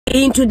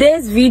In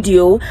today's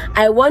video,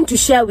 I want to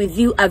share with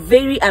you a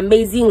very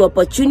amazing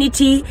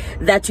opportunity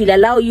that will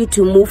allow you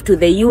to move to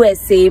the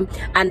USA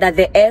under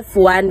the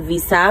F1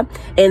 visa,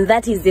 and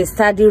that is the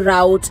study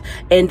route.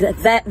 And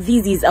that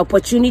these are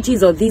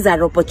opportunities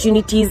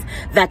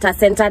that are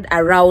centered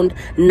around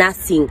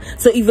nursing.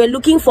 So if you're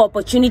looking for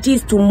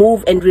opportunities to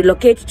move and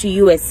relocate to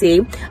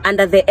USA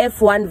under the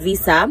F1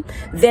 visa,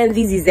 then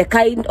this is the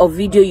kind of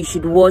video you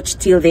should watch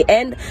till the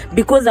end,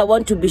 because I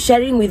want to be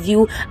sharing with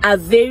you a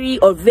very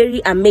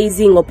amazing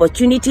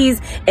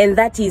opportunities, and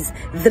that is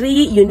 3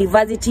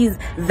 universities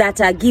that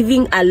are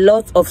giving a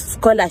lot of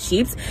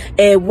scholarships.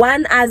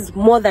 One has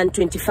more than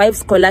 25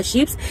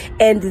 scholarships,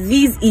 and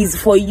this is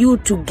for you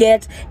to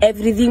get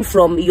everything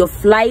from your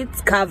flights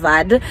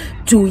covered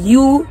to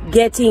you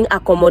getting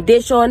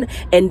accommodation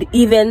and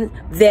even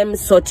them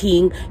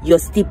sorting your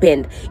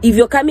stipend. If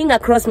you're coming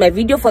across my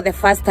video for the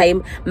first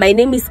time, my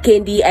name is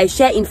Kendi. I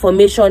share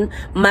information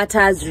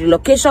matters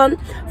relocation,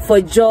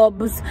 for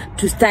jobs,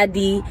 to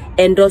study,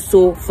 and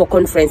also for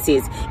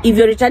conferences. If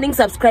you're a returning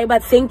subscriber,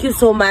 thank you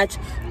so much.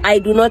 I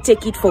do not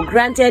take it for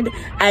granted.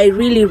 I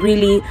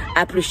really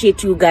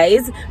appreciate you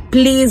guys.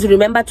 Please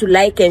remember to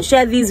like and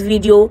share this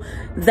video.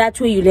 That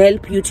way you'll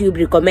help YouTube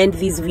recommend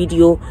this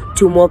video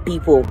to more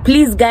people.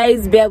 Please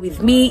guys, bear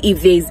with me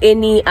if there is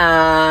any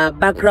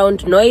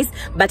background noise,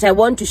 but I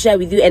want to share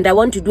with you and I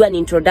want to do an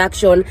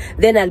introduction.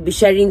 Then I'll be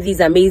sharing these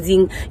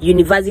amazing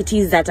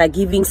universities that are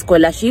giving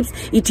scholarships.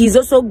 It is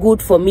also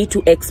good for me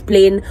to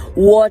explain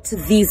what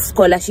these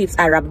scholarships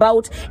are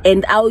about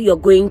and how you're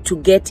going to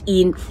get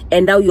in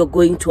and how you're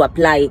going to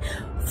apply.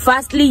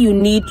 Firstly, you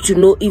need to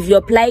know if you're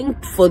applying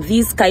for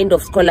these kind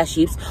of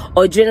scholarships,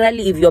 or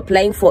generally if you're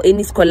applying for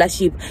any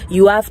scholarship,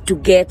 you have to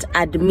get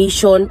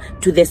admission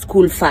to the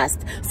school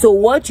first. So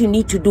what you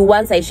need to do,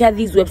 once I share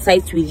these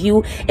websites with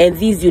you and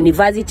these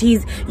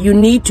universities, you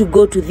need to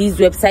go to these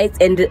websites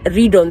and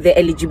read on the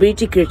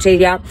eligibility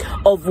criteria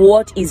of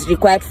what is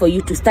required for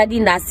you to study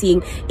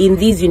nursing in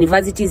these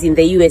universities in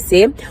the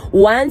USA.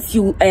 Once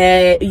you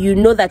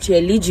know that you're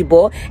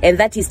eligible, and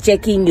that is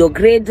checking your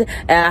grade,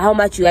 how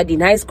much you had in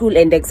high school,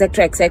 and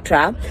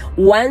etc.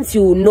 Once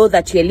you know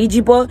that you're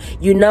eligible,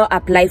 you now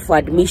apply for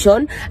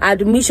admission.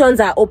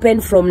 Admissions are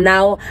open from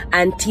now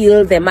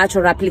until the March,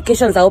 or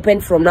applications are open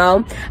from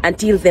now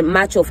until the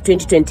March of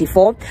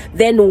 2024.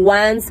 Then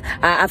once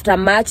after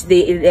March,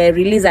 they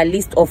release a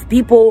list of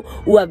people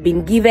who have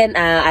been given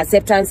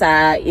acceptance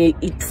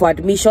for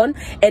admission.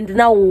 And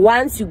now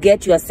once you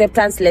get your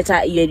acceptance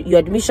letter, your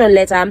admission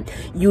letter,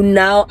 you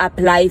now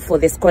apply for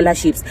the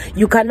scholarships.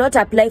 You cannot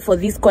apply for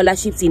these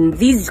scholarships in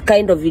these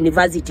kind of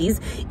universities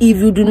if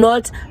you do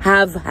not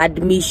have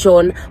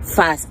admission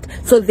first.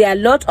 So there are a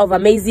lot of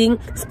amazing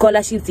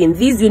scholarships in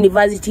these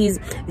universities.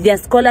 There are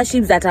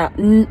scholarships that are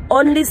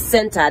only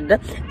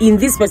centered in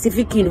these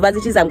specific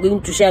universities I'm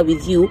going to share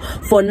with you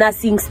for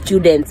nursing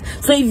students.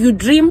 So if you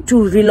dream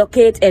to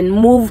relocate and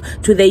move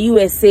to the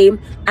USA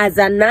as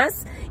a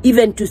nurse,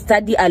 even to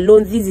study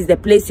alone, this is the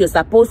place you're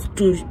supposed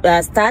to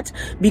start,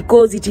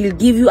 because it will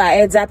give you a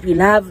heads up. You'll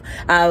have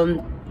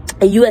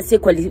USA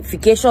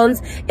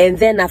qualifications, and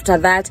then after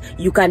that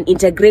you can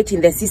integrate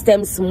in the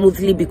system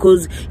smoothly,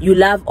 because you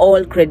have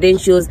all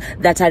credentials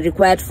that are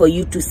required for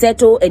you to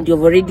settle, and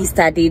you've already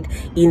studied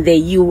in the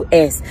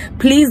US.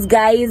 Please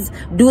guys,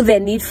 do the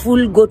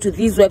needful. Go to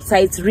these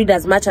websites, read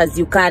as much as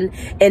you can,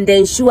 and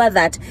ensure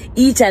that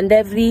each and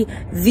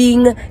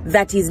everything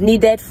that is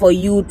needed for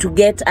you to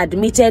get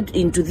admitted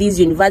into these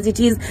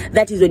universities,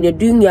 that is when you're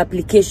doing your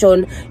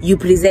application, you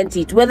present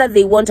it. Whether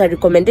they want a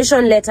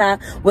recommendation letter,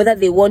 whether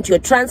they want your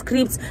transcript,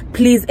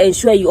 please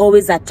ensure you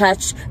always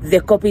attach the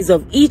copies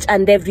of each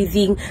and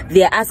everything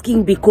they are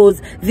asking,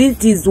 because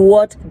this is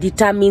what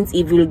determines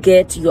if you'll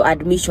get your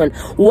admission.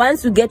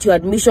 Once you get your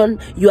admission,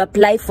 you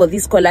apply for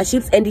these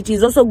scholarships. And it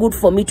is also good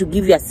for me to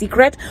give you a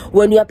secret.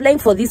 When you're applying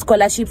for these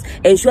scholarships,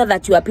 ensure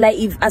that you apply.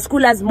 If a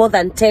school has more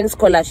than 10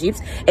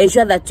 scholarships,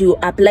 ensure that you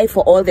apply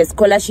for all the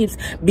scholarships,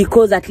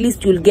 because at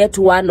least you'll get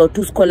 1 or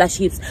 2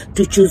 scholarships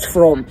to choose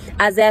from.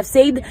 As I have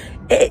said,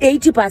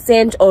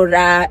 80% or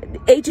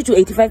 80 to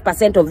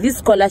 85% of these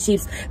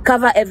scholarships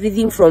cover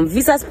everything from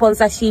visa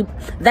sponsorship,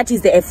 that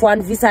is the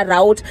F1 visa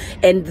route,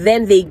 and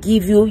then they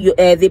give you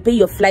they pay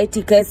your flight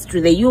tickets to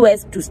the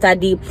US to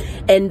study,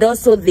 and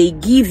also they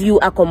give you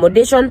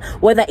accommodation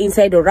whether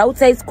inside or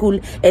outside school,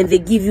 and they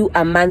give you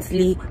a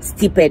monthly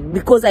stipend.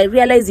 Because I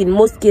realize in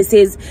most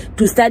cases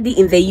to study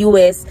in the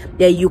US,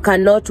 you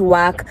cannot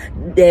work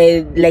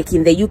like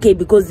in the UK,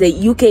 because the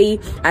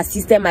UK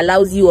system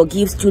allows you or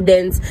gives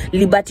students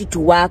liberty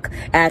to work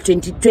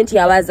 20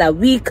 hours a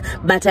week.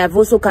 But I've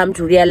also come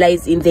to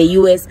realize in the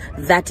US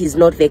that is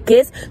not the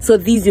case. So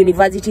these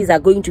universities are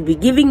going to be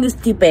giving you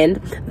stipend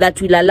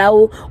that will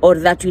allow, or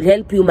that will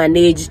help you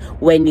manage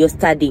when you're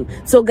studying.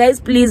 So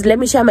guys, please let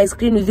me share my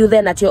screen with you.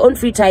 Then at your own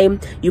free time,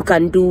 you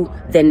can do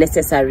the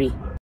necessary.